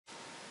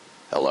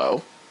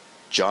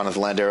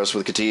Jonathan Landeros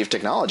with KETIV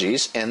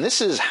Technologies, and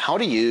this is how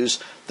to use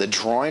the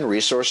Drawing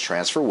Resource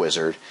Transfer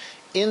Wizard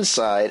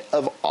inside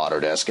of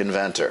Autodesk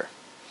Inventor.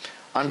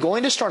 I'm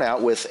going to start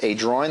out with a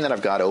drawing that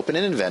I've got open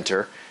in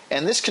Inventor,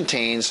 and this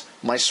contains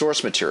my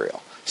source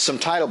material, some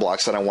title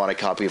blocks that I want to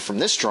copy from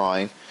this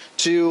drawing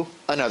to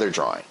another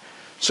drawing.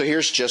 So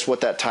here's just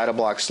what that title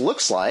box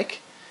looks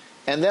like,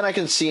 and then I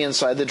can see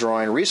inside the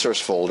Drawing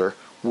Resource folder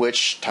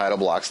which title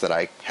blocks that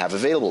I have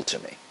available to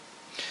me.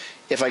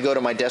 If I go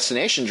to my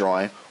destination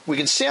drawing, we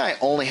can see I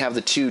only have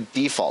the two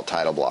default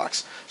title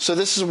blocks. So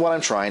this is what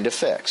I'm trying to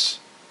fix.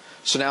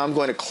 So now I'm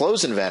going to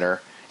close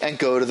Inventor and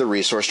go to the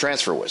Resource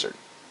Transfer Wizard.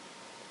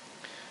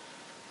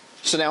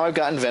 So now I've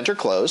got Inventor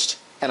closed,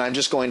 and I'm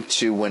just going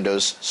to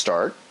Windows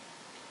Start,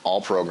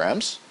 All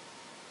Programs,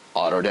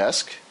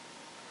 Autodesk,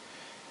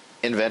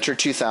 Inventor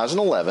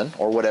 2011,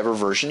 or whatever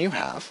version you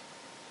have,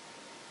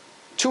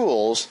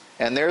 Tools,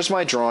 and there's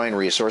my Drawing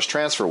Resource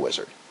Transfer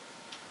Wizard.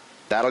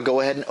 That'll go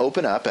ahead and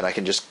open up, and I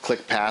can just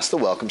click past the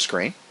welcome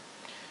screen.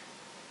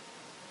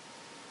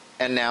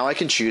 And now I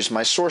can choose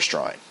my source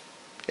drawing.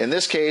 In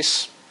this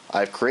case,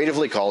 I've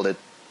creatively called it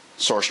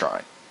Source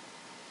Drawing.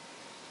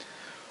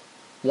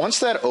 Once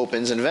that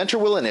opens, Inventor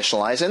will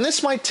initialize, and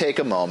this might take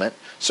a moment,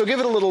 so give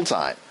it a little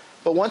time.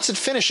 But once it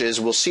finishes,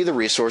 we'll see the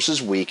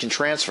resources we can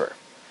transfer.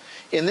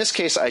 In this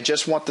case, I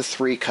just want the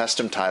 3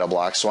 custom title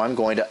blocks, so I'm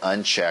going to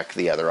uncheck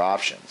the other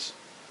options.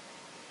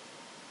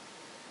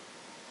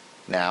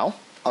 Now,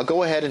 I'll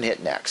go ahead and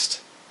hit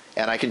Next,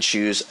 and I can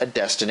choose a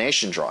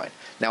destination drawing.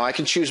 Now I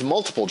can choose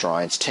multiple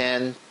drawings,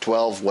 10,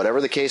 12,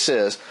 whatever the case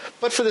is,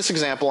 but for this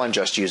example I'm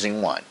just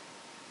using one.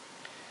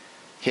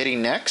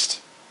 Hitting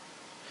Next,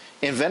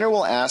 Inventor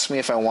will ask me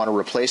if I want to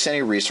replace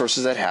any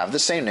resources that have the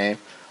same name.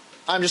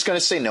 I'm just going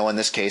to say no in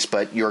this case,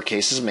 but your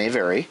cases may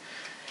vary.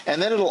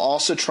 And then it'll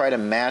also try to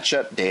match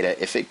up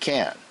data if it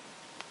can.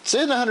 It's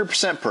not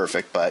 100%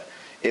 perfect, but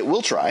it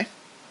will try.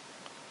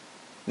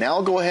 Now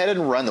I'll go ahead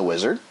and run the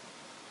wizard.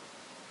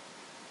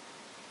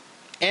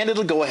 And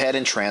it'll go ahead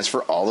and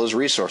transfer all those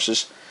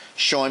resources,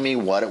 showing me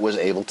what it was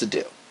able to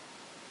do.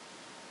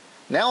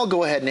 Now I'll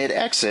go ahead and hit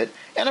Exit,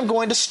 and I'm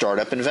going to start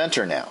up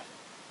Inventor now.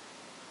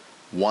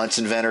 Once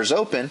Inventor's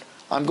open,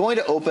 I'm going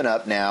to open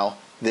up now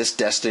this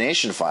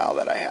destination file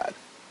that I had.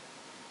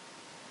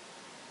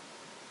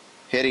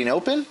 Hitting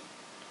Open,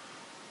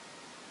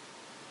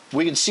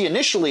 we can see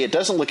initially it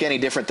doesn't look any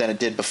different than it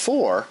did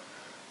before,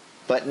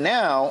 but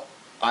now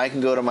I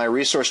can go to my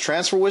Resource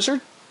Transfer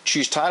Wizard,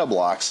 choose Title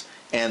Blocks,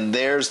 and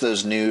there's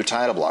those new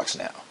title blocks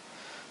now.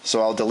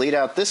 So I'll delete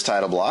out this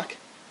title block,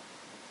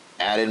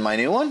 add in my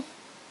new one,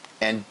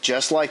 and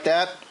just like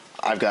that,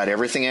 I've got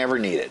everything I ever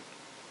needed.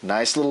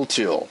 Nice little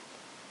tool.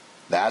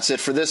 That's it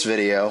for this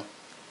video.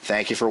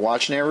 Thank you for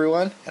watching,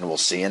 everyone, and we'll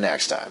see you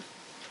next time.